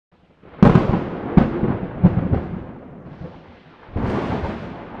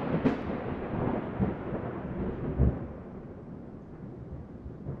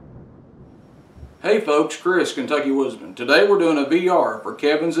Hey folks, Chris, Kentucky Woodsman. Today we're doing a VR for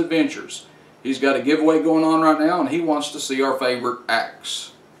Kevin's Adventures. He's got a giveaway going on right now and he wants to see our favorite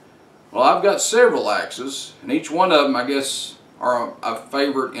axe. Well, I've got several axes and each one of them I guess are a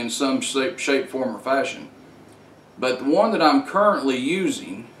favorite in some shape, form, or fashion. But the one that I'm currently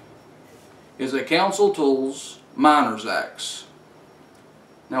using is a Council Tools Miner's Axe.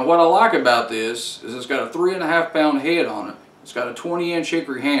 Now what I like about this is it's got a 3.5 pound head on it. It's got a 20-inch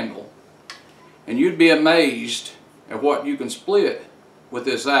hickory handle. And you'd be amazed at what you can split with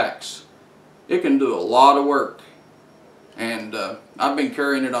this axe. It can do a lot of work. And I've been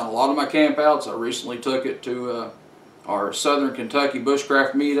carrying it on a lot of my campouts. I recently took it to our Southern Kentucky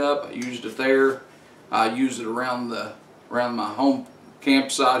Bushcraft meetup. I used it there. I use it around my home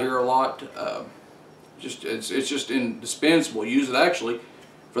campsite here a lot. It's just indispensable. Use it actually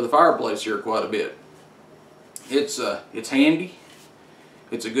for the fireplace here quite a bit. It's handy.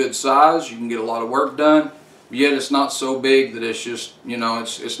 It's a good size. You can get a lot of work done, but yet it's not so big that it's just, you know,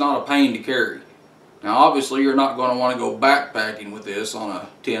 it's not a pain to carry. Now obviously you're not going to want to go backpacking with this on a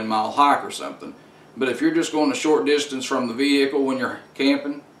 10-mile hike or something, but if you're just going a short distance from the vehicle when you're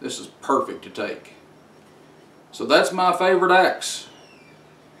camping, this is perfect to take. So that's my favorite axe.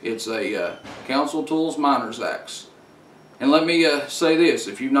 It's a Council Tools Miner's Axe. And let me say this,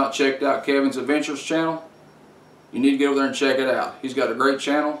 if you've not checked out Kevin's Adventures channel, you need to get over there and check it out. He's got a great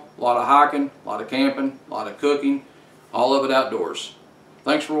channel, a lot of hiking, a lot of camping, a lot of cooking, all of it outdoors.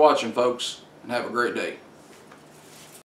 Thanks for watching, folks, and have a great day.